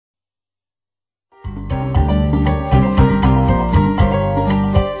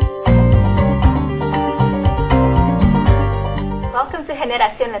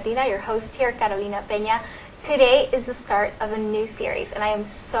Generación Latina, your host here, Carolina Peña. Today is the start of a new series, and I am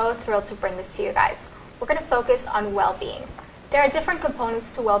so thrilled to bring this to you guys. We're going to focus on well-being. There are different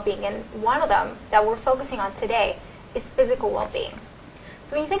components to well-being, and one of them that we're focusing on today is physical well-being.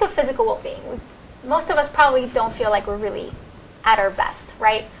 So when you think of physical well-being, most of us probably don't feel like we're really at our best,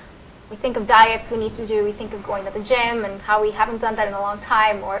 right? We think of diets we need to do, we think of going to the gym and how we haven't done that in a long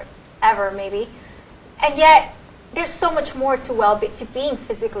time or ever maybe. And yet, there's so much more to being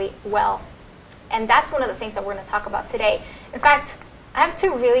physically well. And that's one of the things that we're going to talk about today. In fact, I have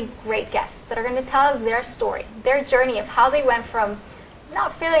two really great guests that are going to tell us their story, their journey of how they went from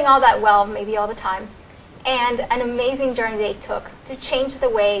not feeling all that well, maybe all the time, and an amazing journey they took to change the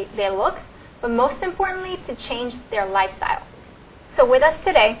way they look, but most importantly, to change their lifestyle. So with us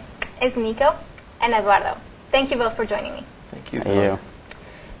today is Niko and Eduardo. Thank you both for joining me. Thank you. Thank you.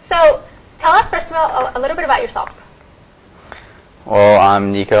 So tell us, first of all, a little bit about yourselves. Well,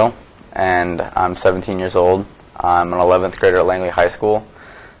 I'm Niko, and I'm 17 years old. I'm an 11th grader at Langley High School,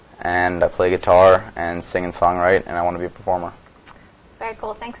 and I play guitar and sing and songwrite, and I want to be a performer. Very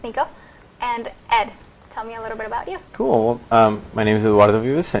cool. Thanks, Niko. And Ed, tell me a little bit about you. Cool. My name is Eduardo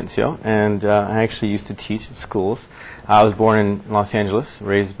Villavicencio, and I actually used to teach at schools. I was born in Los Angeles,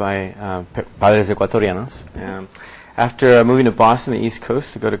 raised by padres ecuatorianos. After moving to Boston, the East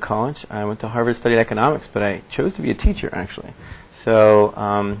Coast, to go to college, I went to Harvard, studied economics, but I chose to be a teacher, actually. So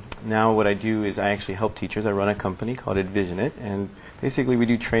now what I do is I actually help teachers. I run a company called Envision It, and basically we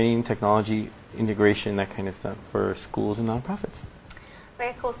do training, technology, integration, that kind of stuff for schools and nonprofits.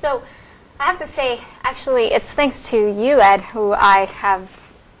 Very cool. So I have to say, actually, it's thanks to you, Ed,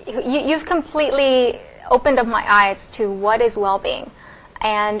 you've completely opened up my eyes to what is well-being.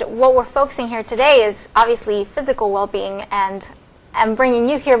 And what we're focusing here today is obviously physical well-being, and I'm bringing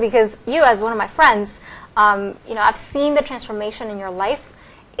you here because you, as one of my friends, I've seen the transformation in your life.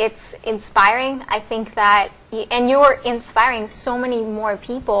 It's inspiring. I think that, and you're inspiring so many more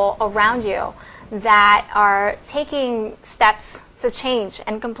people around you that are taking steps to change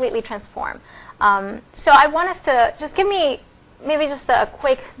and completely transform. So I want us to just give me maybe just a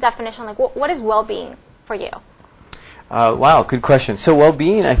quick definition, like what is well-being for you? Wow, good question. So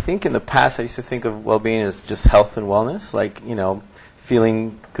well-being, I think in the past I used to think of well-being as just health and wellness, like,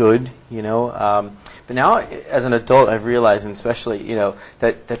 feeling good, But now, as an adult, I've realized, and especially,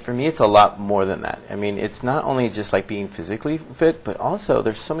 that for me it's a lot more than that. I mean, it's not only just like being physically fit, but also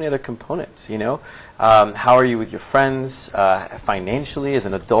there's so many other components, How are you with your friends, financially as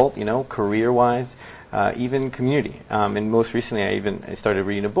an adult, career-wise, even community. And most recently I started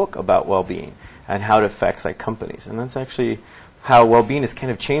reading a book about well-being and how it affects companies. And that's actually how well-being has kind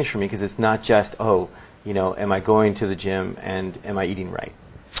of changed for me, because it's not just, am I going to the gym and am I eating right?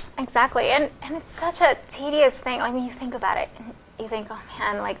 Exactly, and it's such a tedious thing. I mean, you think about it, and you think, oh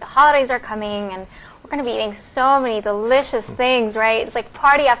man, the holidays are coming, and we're going to be eating so many delicious things, right? It's like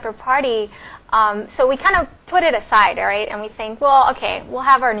party after party. So we kind of put it aside, right? And we think, well, okay, we'll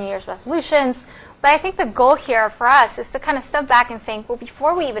have our New Year's resolutions. But I think the goal here for us is to kind of step back and think, well,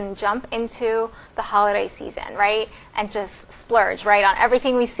 before we even jump into the holiday season, right, and just splurge, right, on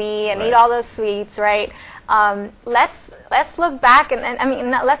everything we see and eat all those sweets, right, let's look back and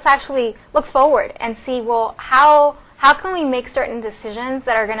let's actually look forward and see, well, how can we make certain decisions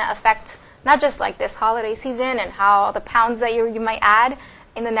that are going to affect not just this holiday season and how the pounds that you might add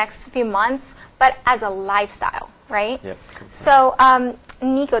in the next few months, but as a lifestyle, right? Yep. So,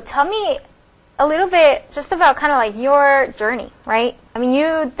 Niko, tell me a little bit just about kind of your journey, right? I mean,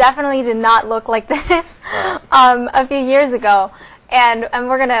 you definitely did not look like this a few years ago, and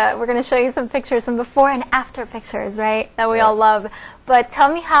we're gonna show you some pictures, some before and after pictures, right? That we all love. But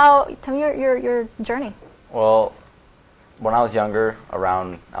tell me your journey. Well, when I was younger,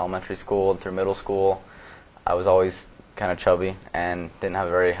 around elementary school through middle school, I was always kind of chubby and didn't have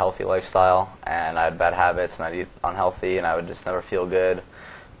a very healthy lifestyle, and I had bad habits, and I'd eat unhealthy, and I would just never feel good.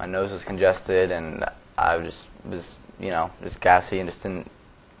 My nose was congested, and I was just gassy and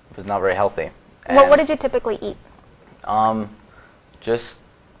was not very healthy. And what did you typically eat? Just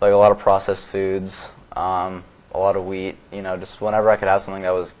a lot of processed foods, a lot of wheat. Just whenever I could have something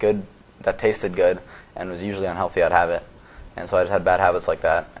that was good, that tasted good, and was usually unhealthy, I'd have it. And so I just had bad habits like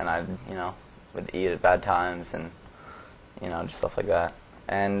that, and I would eat at bad times, and just stuff like that.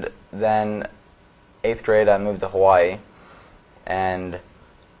 And then 8th grade, I moved to Hawaii, and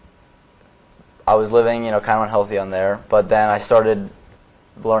I was living, kind of unhealthy on there, but then I started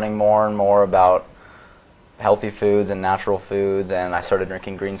learning more and more about healthy foods and natural foods, and I started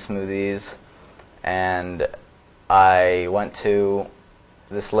drinking green smoothies, and I went to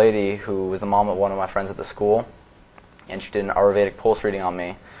this lady who was the mom of one of my friends at the school, and she did an Ayurvedic pulse reading on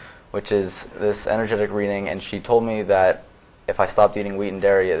me, which is this energetic reading, and she told me that if I stopped eating wheat and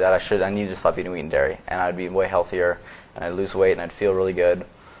dairy, that I needed to stop eating wheat and dairy, and I'd be way healthier, and I'd lose weight, and I'd feel really good.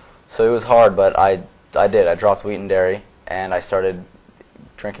 So it was hard, but I did. I dropped wheat and dairy, and I started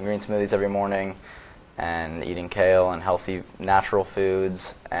drinking green smoothies every morning, and eating kale and healthy natural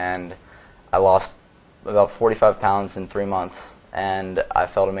foods, and I lost about 45 pounds in 3 months, and I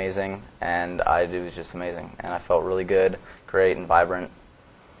felt amazing, and it was just amazing, and I felt really good, great, and vibrant,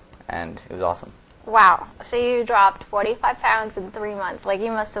 and it was awesome. Wow. So you dropped 45 pounds in 3 months. Like,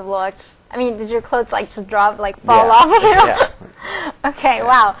 you must have looked, I mean, did your clothes like just drop, like fall off of you? Yeah. Okay, yeah.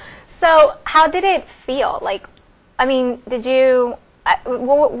 Wow. So how did it feel? Like, I mean, did you,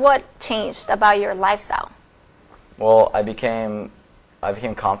 what changed about your lifestyle? Well, I became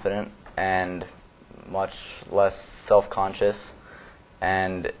confident and much less self-conscious,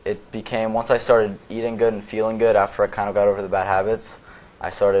 and it became, once I started eating good and feeling good after I kind of got over the bad habits, I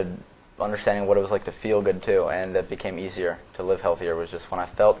started understanding what it was like to feel good too, and it became easier to live healthier. It was just when I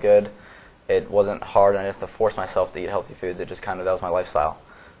felt good, it wasn't hard, and I didn't have to force myself to eat healthy foods. It just kind of, that was my lifestyle.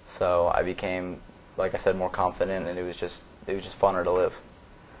 So I became, like I said, more confident, and it was just funner to live.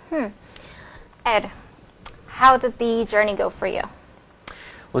 Ed, how did the journey go for you?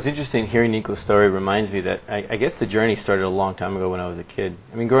 Well, it's interesting, hearing Niko's story reminds me that I guess the journey started a long time ago when I was a kid.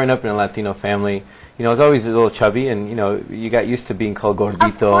 I mean, growing up in a Latino family, you know, I was always a little chubby, and, you know, you got used to being called gordito.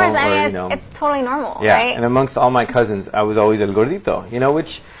 Of course, or, I you mean, know, it's totally normal, yeah, right? and amongst all my cousins, I was always el gordito, you know,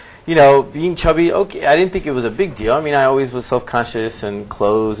 which, you know, being chubby, okay, I didn't think it was a big deal. I mean, I always was self-conscious and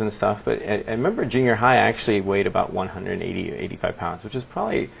clothes and stuff, but I remember junior high, I actually weighed about 180 or 85 pounds, which is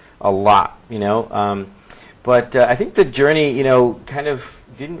probably a lot, you know. But I think the journey, you know, kind of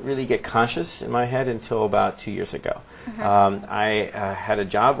didn't really get conscious in my head until about 2 years ago. I had a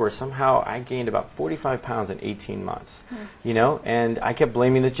job where somehow I gained about 45 pounds in 18 months, you know, and I kept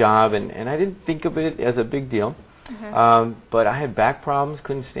blaming the job, and I didn't think of it as a big deal. But I had back problems,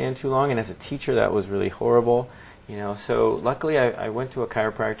 couldn't stand too long, and as a teacher that was really horrible, you know. So luckily I went to a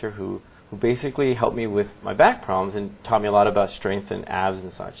chiropractor who basically helped me with my back problems and taught me a lot about strength and abs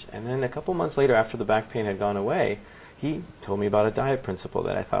and such. And then a couple months later, after the back pain had gone away, he told me about a diet principle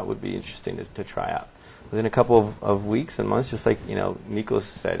that I thought would be interesting to try out. Within a couple of weeks and months, just like, you know, Niko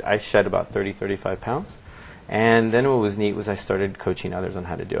said, I shed about 35 pounds. And then what was neat was I started coaching others on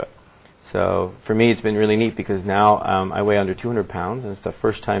how to do it. So for me, it's been really neat because now I weigh under 200 pounds, and it's the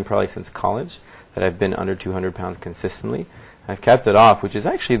first time probably since college that I've been under 200 pounds consistently. I've kept it off, which is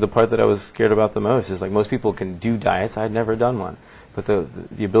actually the part that I was scared about the most. Is like most people can do diets. I had never done one. But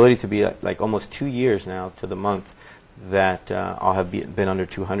the ability to be like almost 2 years now to the month that I'll have been under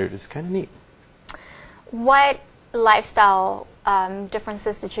 200 is kind of neat. What lifestyle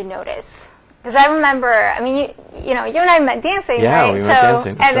differences did you notice? Because I remember, I mean, you know, you and I met dancing, yeah, right? we met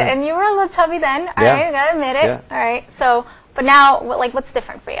dancing. That's right. And you were a little chubby then, all yeah. right? You gotta admit it, yeah. all right? So, but now, what's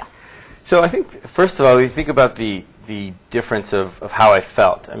different for you? So I think, first of all, we think about the difference of how I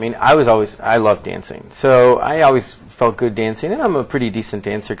felt. I mean, I love dancing. So I always felt good dancing, and I'm a pretty decent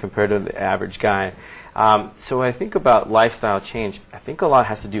dancer compared to the average guy. So when I think about lifestyle change, I think a lot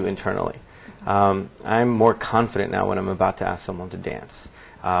has to do internally. I'm more confident now when I'm about to ask someone to dance.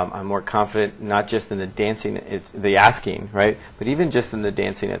 I'm more confident not just in the dancing, the asking, right, but even just in the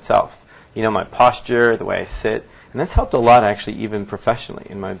dancing itself. You know, my posture, the way I sit, and that's helped a lot actually even professionally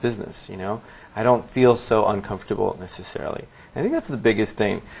in my business, you know. I don't feel so uncomfortable necessarily. I think that's the biggest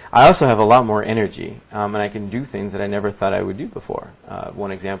thing. I also have a lot more energy, and I can do things that I never thought I would do before.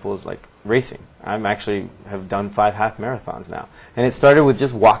 One example is like racing. I'm actually have done 5 half marathons now. And it started with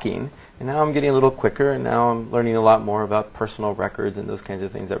just walking, and now I'm getting a little quicker, and now I'm learning a lot more about personal records and those kinds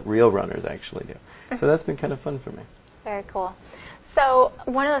of things that real runners actually do. So that's been kind of fun for me. Very cool. So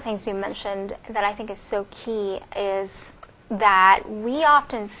one of the things you mentioned that I think is so key is that we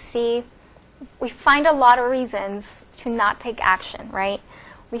often we find a lot of reasons to not take action, right?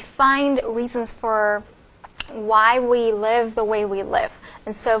 We find reasons for why we live the way we live.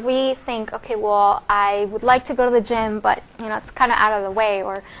 And so if we think, okay, well, I would like to go to the gym, but, you know, it's kind of out of the way,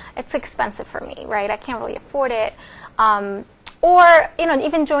 or it's expensive for me, right? I can't really afford it. Or, you know,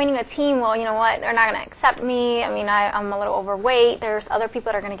 even joining a team, well, you know what, they're not going to accept me. I mean, I'm a little overweight. There's other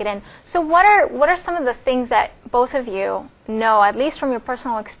people that are going to get in. So what are some of the things that both of you know, at least from your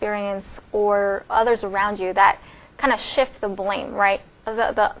personal experience or others around you, that kind of shift the blame, right?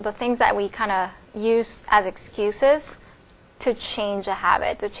 The things that we kind of use as excuses to change a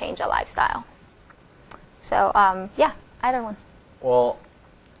habit, to change a lifestyle. So, yeah, either one. Well,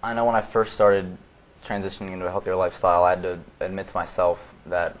 I know when I first started transitioning into a healthier lifestyle, I had to admit to myself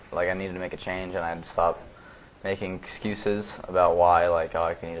that like I needed to make a change, and I had to stop making excuses about why, like, oh,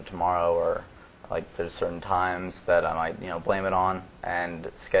 I can eat it tomorrow, or like there's certain times that I might, blame it on, and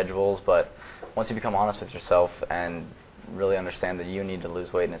schedules. But once you become honest with yourself and really understand that you need to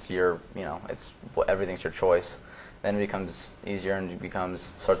lose weight and it's your, everything's your choice, then it becomes easier and it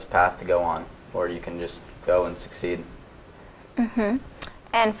starts a path to go on, where you can just go and succeed. Mm-hmm.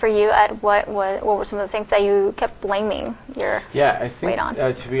 And for you, Ed, what were some of the things that you kept blaming your weight on?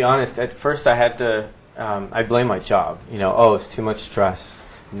 To be honest, at first I had to, I blame my job. It's too much stress,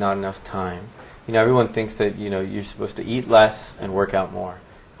 not enough time. Everyone thinks that, you're supposed to eat less and work out more.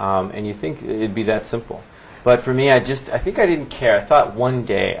 And you think it'd be that simple. But for me, I think I didn't care. I thought one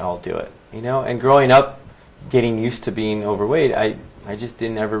day I'll do it, And growing up, getting used to being overweight, I just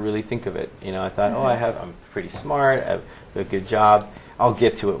didn't ever really think of it. I thought, I'm pretty smart, I have a good job, I'll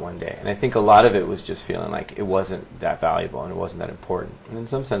get to it one day. And I think a lot of it was just feeling like it wasn't that valuable and it wasn't that important. And in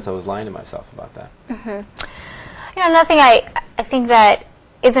some sense, I was lying to myself about that. Mm-hmm. Another thing I think that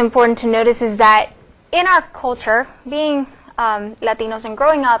is important to notice is that in our culture, being Latinos and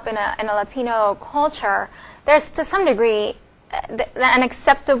growing up in a Latino culture, there's to some degree an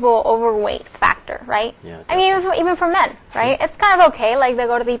acceptable overweight factor, right? Yeah, I mean, even for men, right? It's kind of okay. Like the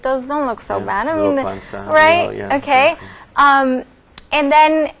gorditos don't look so bad. I mean, panza, right? Okay. And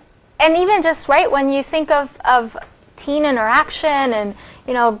even just when you think of teen interaction and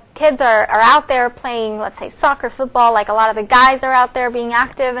kids are out there playing, let's say, soccer, football, like a lot of the guys are out there being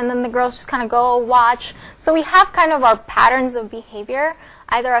active, and then the girls just kind of go watch. So we have kind of our patterns of behavior,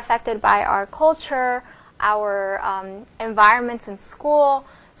 either affected by our culture, our environments in school.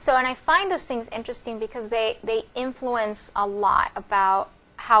 So, and I find those things interesting because they influence a lot about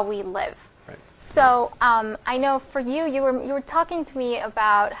how we live. Right. So I know for you were talking to me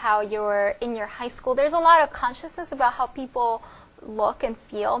about how you were in your high school. There's a lot of consciousness about how people look and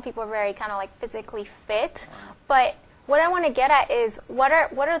feel. People are very kind of like physically fit. But what I want to get at is what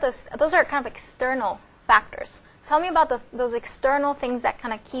are those are kind of external factors. Tell me about those external things that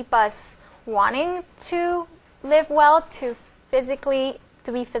kind of keep us wanting to live well, to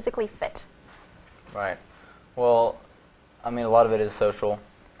be physically fit. Right. Well, I mean, a lot of it is social,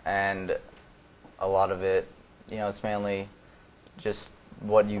 and a lot of it, it's mainly just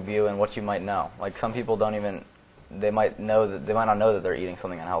what you view and what you might know. Like some people they might not know that they're eating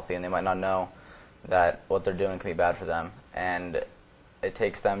something unhealthy, and they might not know that what they're doing can be bad for them. And it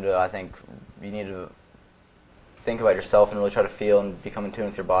takes them to, I think, you need to think about yourself and really try to feel and become in tune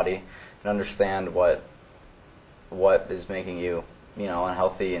with your body and understand what is making you,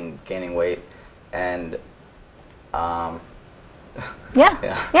 unhealthy and gaining weight. And no,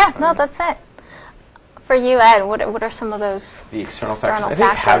 that's it. For you, Ed, what are some of those external factors? I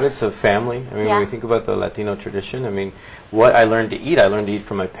think habits of family. I mean, when we think about the Latino tradition, I mean, what I learned to eat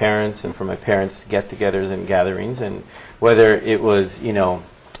from my parents and from my parents' get-togethers and gatherings, and whether it was,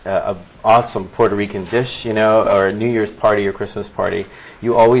 a awesome Puerto Rican dish, or a New Year's party or Christmas party,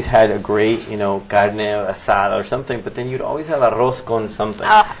 you always had a great, carne asada or something, but then you'd always have arroz con something.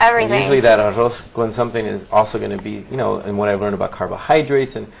 Oh, everything. And usually that arroz con something is also going to be, and what I've learned about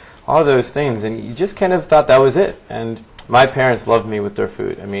carbohydrates and all those things, and you just kind of thought that was it. And my parents loved me with their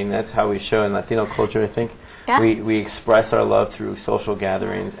food. I mean, that's how we show in Latino culture, I think. Yeah. We express our love through social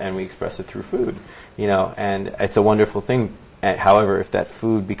gatherings, and we express it through food, and it's a wonderful thing. However, if that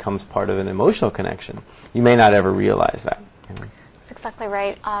food becomes part of an emotional connection, you may not ever realize that. That's exactly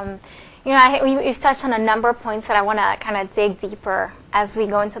right. We've touched on a number of points that I want to kind of dig deeper as we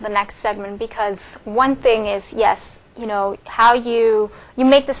go into the next segment, because one thing is, yes, how you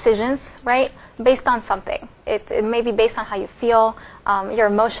make decisions, right, based on something. It may be based on how you feel, your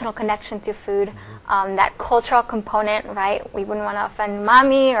emotional connection to food, that cultural component, right? We wouldn't want to offend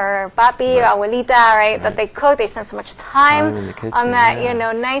mommy or papi or abuelita, right? That they cook, they spend so much time in the kitchen, on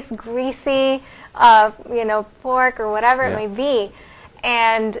that, nice greasy, pork or whatever it may be.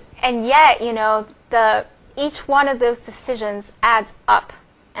 And yet, each one of those decisions adds up,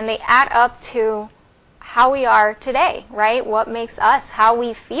 and they add up to how we are today, right? What makes us how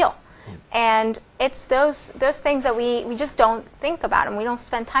we feel. And it's those things that we just don't think about, and we don't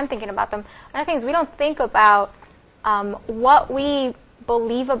spend time thinking about them. Another thing is we don't think about what we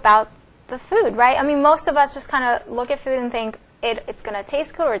believe about the food, right? I mean, most of us just kind of look at food and think it's going to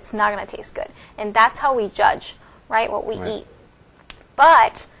taste good or it's not going to taste good. And that's how we judge, right, what we eat.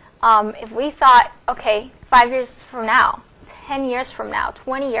 But if we thought, okay, 5 years from now, 10 years from now,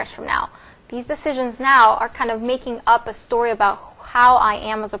 20 years from now, these decisions now are kind of making up a story about how I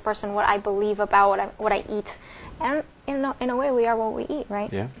am as a person, what I believe about what I eat. And in a way, we are what we eat,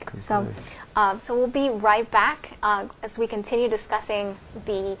 right? Yeah, completely. So we'll be right back as we continue discussing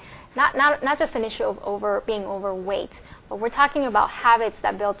the not just an issue of being overweight, but we're talking about habits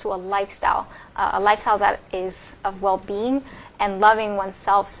that build to a lifestyle that is of well-being and loving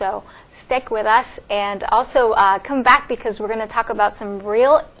oneself. So stick with us, and also come back, because we're going to talk about some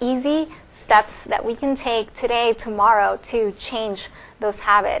real easy steps that we can take today, tomorrow, to change those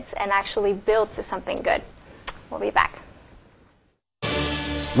habits and actually build to something good. We'll be back.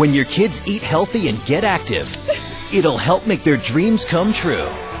 When your kids eat healthy and get active, it'll help make their dreams come true.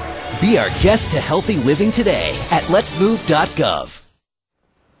 Be our guest to healthy living today at letsmove.gov.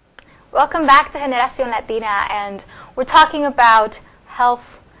 Welcome back to Generación Latina, and we're talking about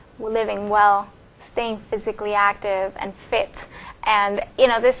health, living well, staying physically active and fit. And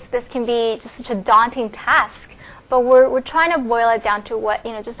this can be just such a daunting task, but we're trying to boil it down to what,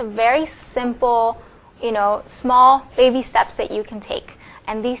 just a very simple, small baby steps that you can take.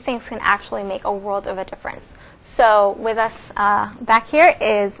 And these things can actually make a world of a difference. So with us back here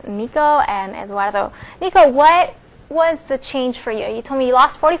is Niko and Eduardo. Niko, what was the change for you? You told me you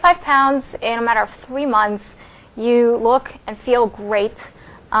lost 45 pounds in a matter of 3 months. You look and feel great.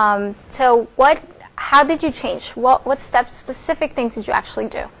 So how did you change? What steps, specific things did you actually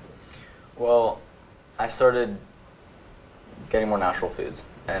do? Well, I started getting more natural foods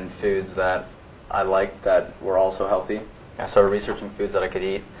and foods that I liked that were also healthy. I started researching foods that I could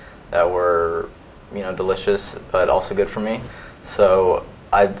eat that were, delicious but also good for me. So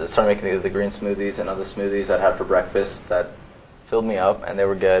I started making the green smoothies and other smoothies I'd had for breakfast that filled me up, and they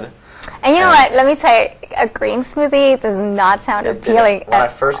were good. And you know what? Let me tell you, a green smoothie does not sound appealing when I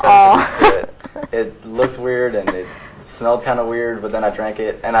first got introduced to it, it looked weird and it smelled kind of weird, but then I drank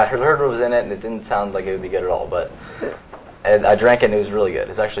it and I heard what was in it, and it didn't sound like it would be good at all. And I drank it, and it was really good.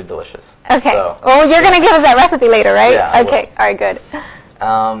 It's actually delicious. Okay. So, well, you're going to give us that recipe later, right? Yeah. Okay. All right, good.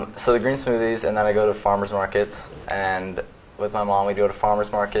 So the green smoothies, and then I go to farmers markets, and with my mom we go to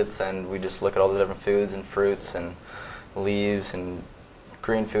farmers markets, and we just look at all the different foods and fruits and leaves and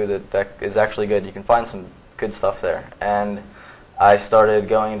green food that is actually good. You can find some good stuff there. And I started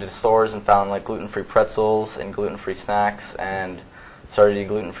going into stores and found like gluten-free pretzels and gluten-free snacks, and started eating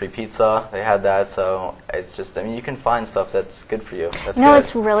gluten-free pizza. They had that, so it's just, you can find stuff that's good for you. That's good.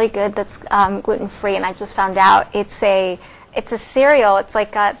 It's really good that's gluten-free, and I just found out it's a cereal. It's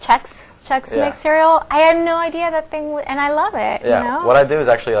like a Chex Mix cereal. I had no idea that thing, and I love it. Yeah, what I do is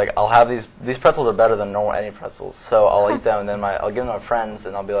actually, I'll have these pretzels are better than normal any pretzels, so I'll eat them, and then I'll give them to my friends,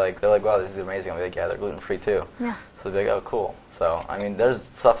 and they're like, wow, this is amazing. I'll be like, yeah, they're gluten-free too. Yeah. So they'll be like, oh, cool. So, there's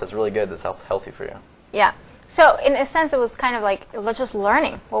stuff that's really good that's healthy for you. Yeah. So in a sense, it was kind of like just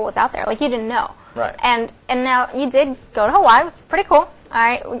learning what was out there. Like, you didn't know. Right. And now you did go to Hawaii. Pretty cool. All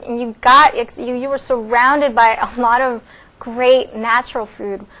right. You were surrounded by a lot of great natural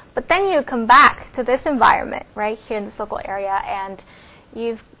food. But then you come back to this environment right here in this local area, and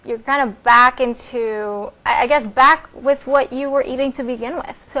you're kind of back into, I guess, back with what you were eating to begin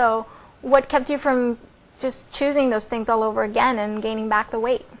with. So what kept you from just choosing those things all over again and gaining back the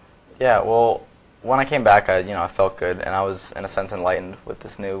weight? Yeah. Well, when I came back, I felt good, and I was, in a sense, enlightened with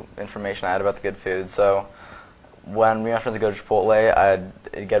this new information I had about the good food. So when me and my friends would go to Chipotle, I'd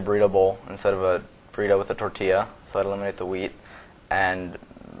get a burrito bowl instead of a burrito with a tortilla, so I'd eliminate the wheat, and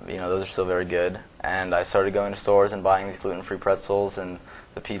those are still very good. And I started going to stores and buying these gluten-free pretzels and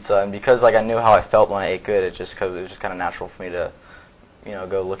the pizza, and because I knew how I felt when I ate good, it was just kind of natural for me to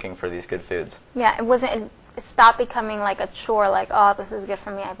go looking for these good foods. Yeah, it stopped becoming like a chore, like, oh, this is good for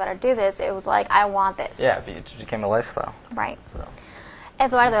me, I better do this. It was like, I want this. Yeah, it became a lifestyle. Right. So.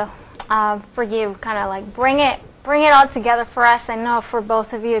 Eduardo, for you, kind of like bring it all together for us. I know for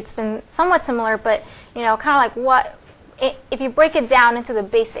both of you it's been somewhat similar, but kind of like if you break it down into the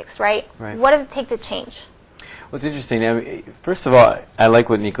basics, right? What does it take to change? Well, it's interesting. First of all, I like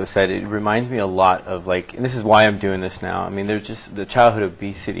what Niko said. It reminds me a lot of and this is why I'm doing this now. There's just the childhood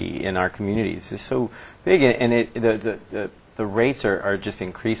obesity in our communities is so big, and the rates are just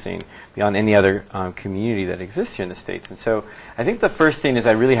increasing beyond any other community that exists here in the States. And so I think the first thing is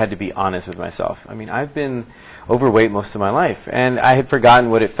I really had to be honest with myself. I've been overweight most of my life, and I had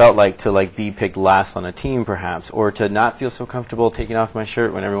forgotten what it felt like to be picked last on a team, perhaps, or to not feel so comfortable taking off my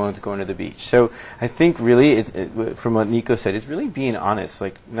shirt when everyone's going to the beach. So I think really, from what Niko said, it's really being honest,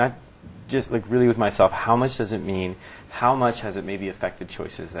 not just really with myself. How much does it mean? How much has it maybe affected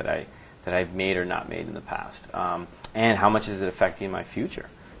choices that I've made or not made in the past? And how much is it affecting my future?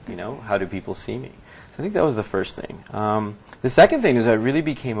 How do people see me? So I think that was the first thing. The second thing is I really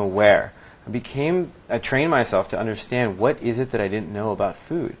became aware. I trained myself to understand what is it that I didn't know about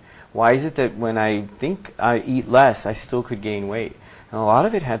food. Why is it that when I think I eat less, I still could gain weight? And a lot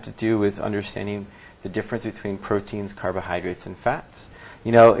of it had to do with understanding the difference between proteins, carbohydrates, and fats.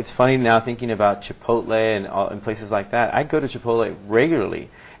 You know, it's funny now thinking about Chipotle and places like that. I go to Chipotle regularly,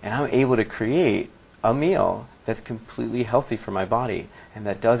 and I'm able to create a meal that's completely healthy for my body and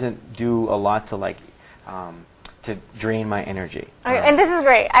that doesn't do a lot to to drain my energy. Okay, and this is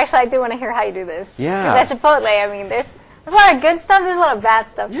great. Actually, I do want to hear how you do this. Yeah. Because at Chipotle, I mean, there's a lot of good stuff, there's a lot of bad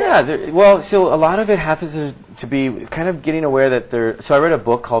stuff too. Yeah, well, so a lot of it happens to be kind of getting aware that so I read a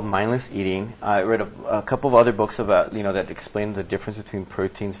book called Mindless Eating. I read a couple of other books about, that explain the difference between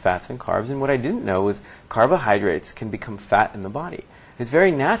proteins, fats, and carbs. And what I didn't know was carbohydrates can become fat in the body. It's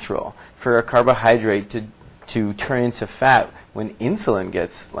very natural for a carbohydrate to turn into fat when insulin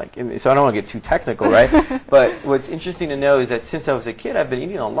gets so I don't want to get too technical, right? But what's interesting to know is that since I was a kid, I've been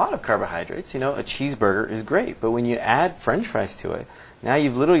eating a lot of carbohydrates. A cheeseburger is great, but when you add French fries to it, now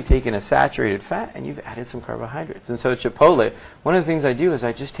you've literally taken a saturated fat and you've added some carbohydrates. And so at Chipotle, one of the things I do is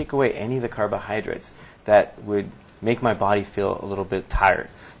I just take away any of the carbohydrates that would make my body feel a little bit tired.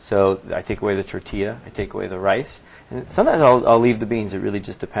 So I take away the tortilla, I take away the rice, and sometimes I'll leave the beans. It really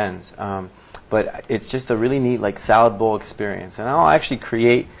just depends. But it's just a really neat salad bowl experience. And I'll actually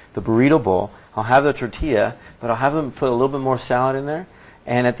create the burrito bowl. I'll have the tortilla, but I'll have them put a little bit more salad in there.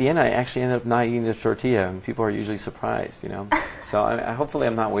 And at the end, I actually end up not eating the tortilla, and people are usually surprised, So hopefully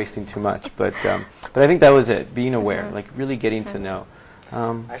I'm not wasting too much. But I think that was it, being aware, really getting to know.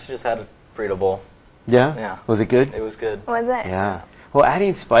 I actually just had a burrito bowl. Yeah? Yeah. Was it good? It was good. Was it? Yeah. Well,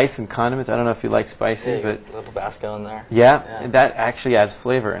 adding spice and condiments, I don't know if you like spicy, Yeah, but a little Tabasco in there. yeah, that actually adds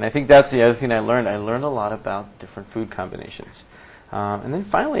flavor. And I think that's the other thing I learned. I learned a lot about different food combinations. And then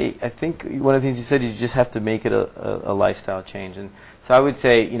finally, I think one of the things you said is you just have to make it a lifestyle change. And so I would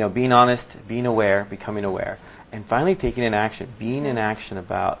say, being honest, being aware, becoming aware, and finally taking an action, being in action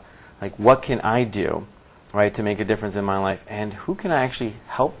about, what can I do, right, to make a difference in my life, and who can I actually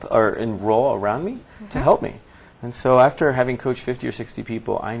help or enroll around me to help me. And so after having coached 50 or 60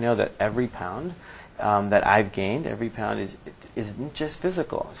 people, I know that every pound that I've gained, every pound isn't just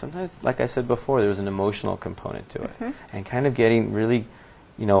physical. Sometimes, like I said before, there's an emotional component to it. And kind of getting really,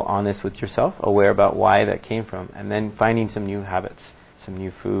 honest with yourself, aware about why that came from, and then finding some new habits, some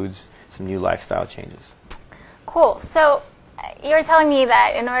new foods, some new lifestyle changes. Cool. So you're telling me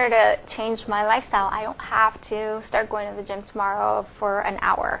that in order to change my lifestyle, I don't have to start going to the gym tomorrow for an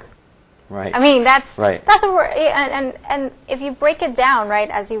hour. Right. I mean, that's right. That's what we're, and if you break it down, right,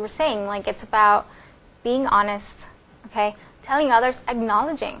 as you were saying, it's about being honest, okay, telling others,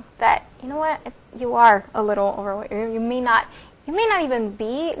 acknowledging that, you are a little overweight. You may not even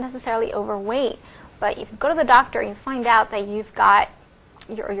be necessarily overweight, but if you go to the doctor and you find out that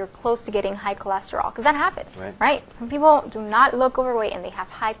you're close to getting high cholesterol, because that happens, right? Some people do not look overweight and they have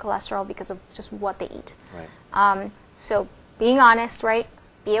high cholesterol because of just what they eat. Right. So being honest, right,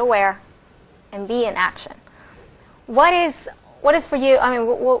 be aware, and be in action. What is for you? I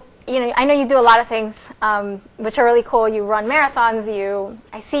mean, I know you do a lot of things, which are really cool. You run marathons.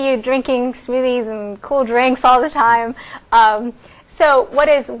 I see you drinking smoothies and cool drinks all the time. So, what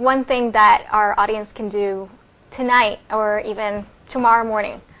is one thing that our audience can do tonight, or even tomorrow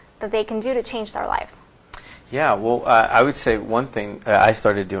morning, that they can do to change their life? Yeah, well, I would say one thing I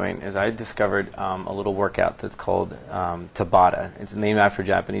started doing is I discovered a little workout that's called Tabata. It's named after a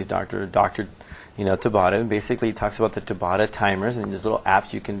Japanese doctor, Tabata. And basically, he talks about the Tabata timers and these little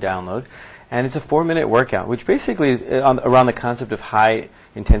apps you can download. And it's a 4-minute workout, which basically is around the concept of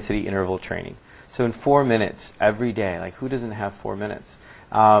high-intensity interval training. So in 4 minutes every day, who doesn't have 4 minutes?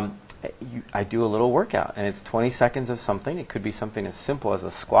 I do a little workout, and it's 20 seconds of something. It could be something as simple as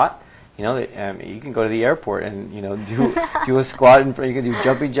a squat. You can go to the airport and do a squat. You can do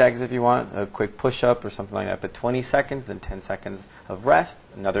jumping jacks if you want, a quick push-up or something like that. But 20 seconds, then 10 seconds of rest,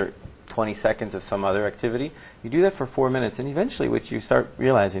 another 20 seconds of some other activity. You do that for 4 minutes, and eventually what you start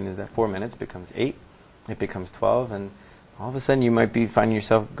realizing is that 4 minutes becomes 8, it becomes 12, and all of a sudden you might be finding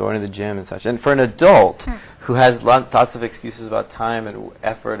yourself going to the gym and such. And for an adult who has lots of excuses about time and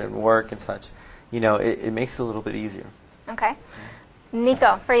effort and work and such, it makes it a little bit easier. Okay.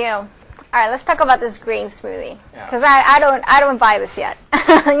 Niko, for you. All right, let's talk about this green smoothie, because I don't buy this yet.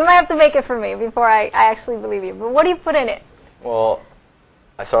 You might have to make it for me before I actually believe you. But what do you put in it? Well,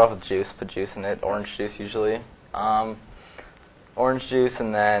 I start off with juice, put juice in it, orange juice usually. Orange juice,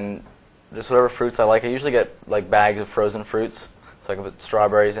 and then just whatever fruits I like. I usually get bags of frozen fruits, so I can put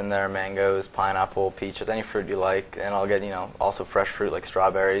strawberries in there, mangoes, pineapple, peaches, any fruit you like, and I'll get also fresh fruit like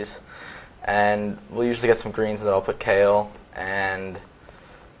strawberries. And we'll usually get some greens, and then I'll put kale and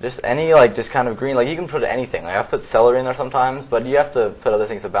Just any, like, just kind of green. Like, you can put anything. Like, I put celery in there sometimes, but you have to put other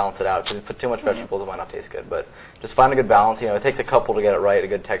things to balance it out. Because if you put too much vegetables, it might not taste good. But just find a good balance. You know, it takes a couple to get it right, a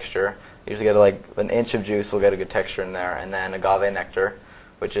good texture. You usually get, like, an inch of juice will get a good texture in there. And then agave nectar,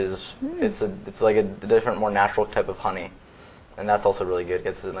 which is, it's like a different, more natural type of honey. And that's also really good. It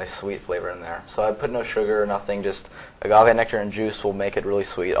gets a nice sweet flavor in there. So I put no sugar or nothing. Just agave nectar and juice will make it really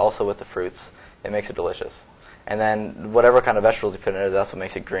sweet. Also with the fruits, it makes it delicious. And then whatever kind of vegetables you put in it, that's what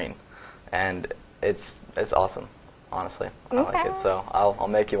makes it green. And it's awesome, honestly. I like it. So I'll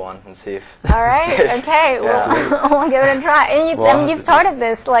make you one and see if... All right, okay. We'll give it a try. And you've started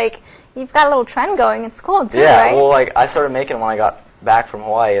this, like, you've got a little trend going. It's cool, too, yeah, right? well, like, I started making them when I got back from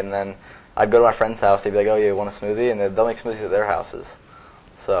Hawaii, and then I'd go to my friend's house. They'd be like, oh, you want a smoothie? And they'll make smoothies at their houses.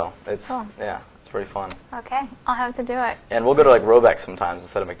 So it's, yeah, it's pretty fun. Okay, I'll have to do it. And we'll go to, like, Robex sometimes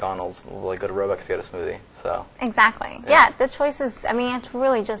instead of McDonald's. We'll, like, go to Robex to get a smoothie. So Exactly. Yeah, the choices, I mean, it's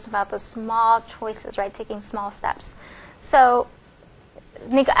really just about the small choices, right? Taking small steps. So,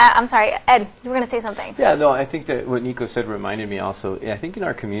 Niko, I'm sorry, Ed, you were going to say something. Yeah, no, I think that what Niko said reminded me also, I think in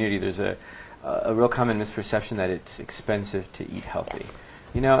our community there's a real common misperception that it's expensive to eat healthy. Yes.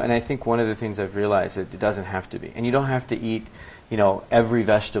 You know, and I think one of the things I've realized that it doesn't have to be. And you don't have to eat, you know, every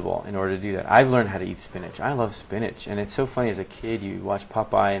vegetable in order to do that. I've learned how to eat spinach. I love spinach. And it's so funny as a kid, you watch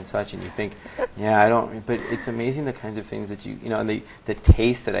Popeye and such, and you think, yeah, I don't, but it's amazing the kinds of things that you know, and the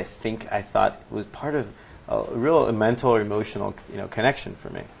taste that I thought was part of a real mental or emotional, you know, connection for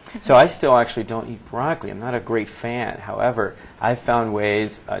me. So I still actually don't eat broccoli. I'm not a great fan. However, I've found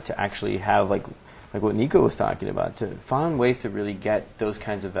ways to actually have, like what Niko was talking about, to find ways to really get those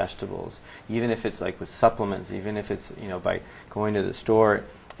kinds of vegetables, even if it's like with supplements, even if it's, you know, by going to the store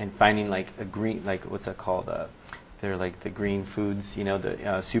and finding like a green, like what's that called? They're like the green foods, you know, the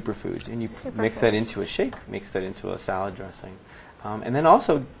superfoods, and you mix that into a shake, mix that into a salad dressing, and then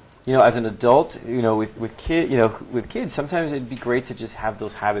also, you know, as an adult, you know, with kids, sometimes it'd be great to just have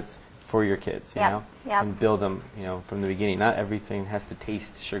those habits for your kids, you know, and build them, you know, from the beginning. Not everything has to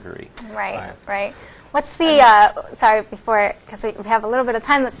taste sugary. Right. What's the, sorry, because we have a little bit of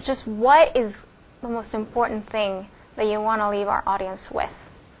time, let's just, what is the most important thing that you want to leave our audience with?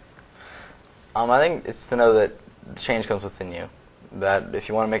 I think it's to know that change comes within you. That if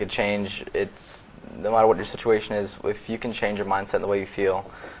you want to make a change, it's, no matter what your situation is, if you can change your mindset and the way you feel,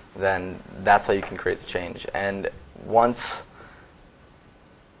 then that's how you can create the change. And once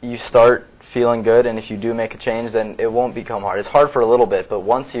you start feeling good, and if you do make a change, then it won't become hard. It's hard for a little bit, but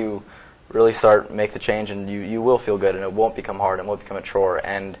once you really make the change, and you will feel good, and it won't become hard, and won't become a chore,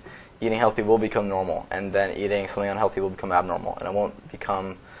 and eating healthy will become normal, and then eating something unhealthy will become abnormal, and it won't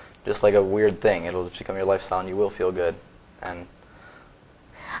become just like a weird thing. It'll just become your lifestyle, and you will feel good. And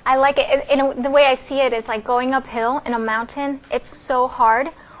I like it. The way I see it is like going uphill in a mountain. It's so hard.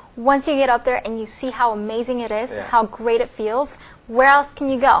 Once you get up there and you see how amazing it is, how great it feels, where else can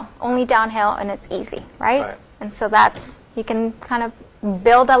you go? Only downhill, and it's easy, right? And so that's, you can kind of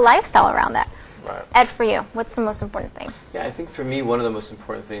build a lifestyle around that. Right. Ed, for you, what's the most important thing? Yeah, I think for me, one of the most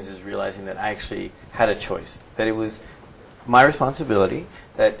important things is realizing that I actually had a choice, that it was my responsibility,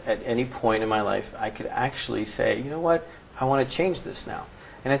 that at any point in my life, I could actually say, you know what, I want to change this now.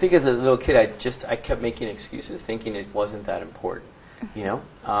 And I think as a little kid, I kept making excuses, thinking it wasn't that important. You know,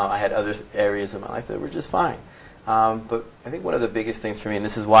 I had other areas of my life that were just fine. But I think one of the biggest things for me, and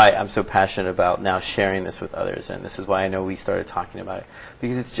this is why I'm so passionate about now sharing this with others, and this is why I know we started talking about it,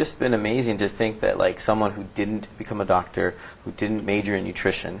 because it's just been amazing to think that like someone who didn't become a doctor, who didn't major in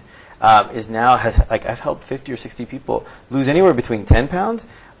nutrition, I've helped 50 or 60 people lose anywhere between 10 pounds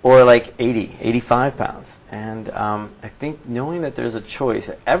or like 80, 85 pounds. And I think knowing that there's a choice,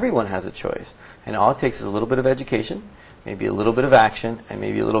 that everyone has a choice, and all it takes is a little bit of education, maybe a little bit of action, and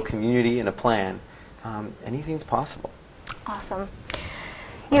maybe a little community and a plan. Anything's possible. Awesome.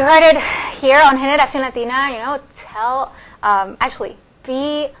 You heard it here on Generación Latina. You know, actually,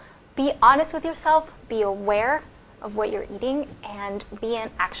 be honest with yourself, be aware of what you're eating, and be in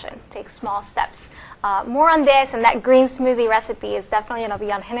action. Take small steps. More on this, and that green smoothie recipe is definitely going to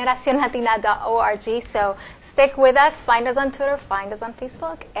be on generacionlatina.org. So stick with us. Find us on Twitter, find us on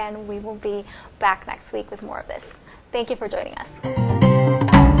Facebook, and we will be back next week with more of this. Thank you for joining us.